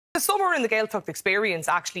summer in the Gaeltacht experience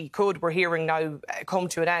actually could, we're hearing now, come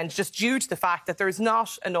to an end, just due to the fact that there's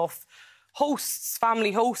not enough hosts,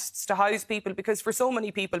 family hosts, to house people, because for so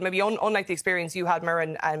many people, maybe unlike the experience you had,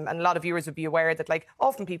 Muireann, and a lot of viewers would be aware that, like,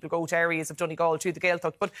 often people go to areas of Donegal to the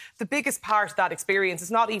Gaeltacht, but the biggest part of that experience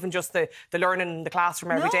is not even just the learning in the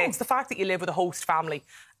classroom every day. It's the fact that you live with a host family.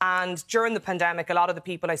 And during the pandemic, a lot of the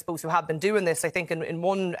people, I suppose, who have been doing this, I think in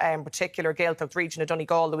one particular Gaeltacht region of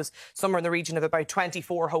Donegal, there was somewhere in the region of about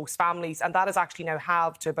 24 host families, and that has actually now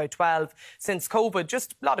halved to about 12 since COVID.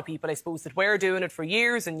 Just a lot of people, I suppose, that were doing it for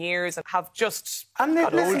years and years and have just got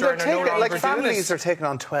older and are no longer families are taking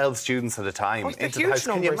on 12 students at a time into the house.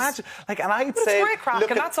 Can you imagine? Like, and I'd say, it's great crack,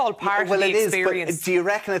 and that's all part of the experience. But do you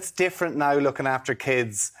reckon it's different now looking after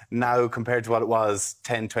kids now compared to what it was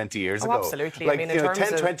 10, 20 years ago? Absolutely. Like, I mean, in terms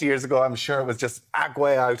 10, 20 years ago, I'm sure it was just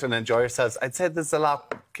way out and enjoy yourselves. I'd say there's a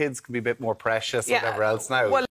lot. Kids can be a bit more precious, whatever else now. Well,